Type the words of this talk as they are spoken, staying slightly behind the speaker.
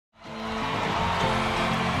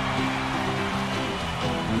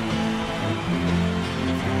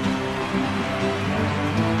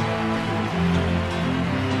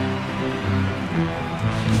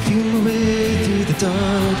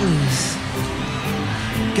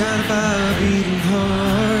got a fire beating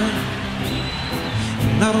heart,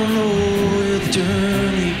 and I don't know where the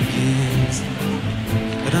journey begins,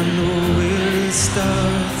 but I know where it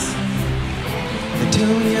starts. They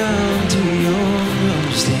tell me I'm too young to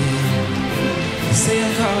understand. They say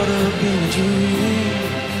I'm caught up in a dream.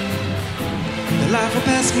 The life will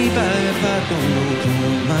pass me by if I don't open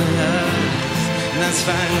up my eyes, and that's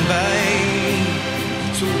fine by me.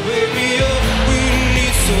 So wake me up when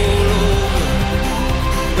it's all over,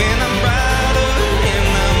 when I'm brighter and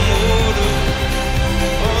I'm older.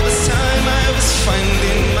 All this time I was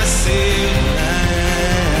finding myself, I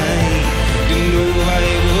didn't know I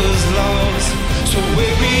was lost. So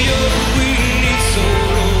wake me up when it's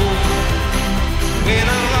all over, when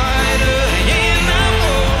I'm lighter and I'm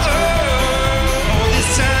older. All this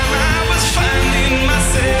time I was finding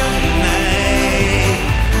myself, and I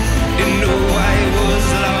didn't know I was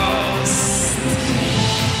lost.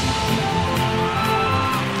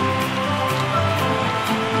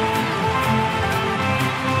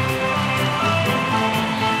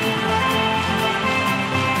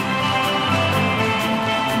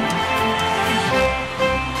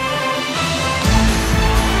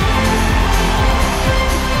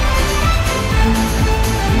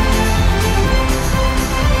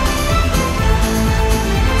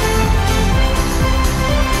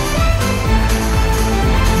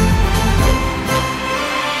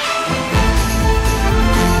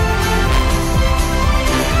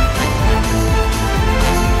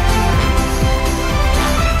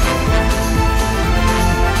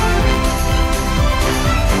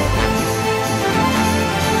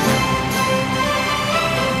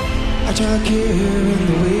 I try carrying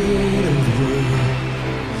the weight of the world,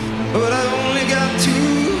 but I only got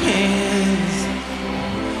two hands.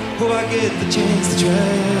 Hope I get the chance to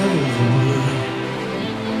travel the world,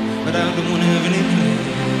 but I don't have any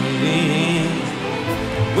plans.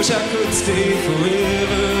 Wish I could stay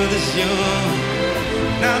forever this young,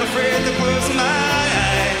 not afraid to close my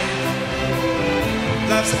eyes.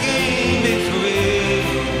 Life's a game made for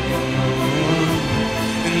everyone,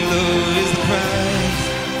 and love is the prize.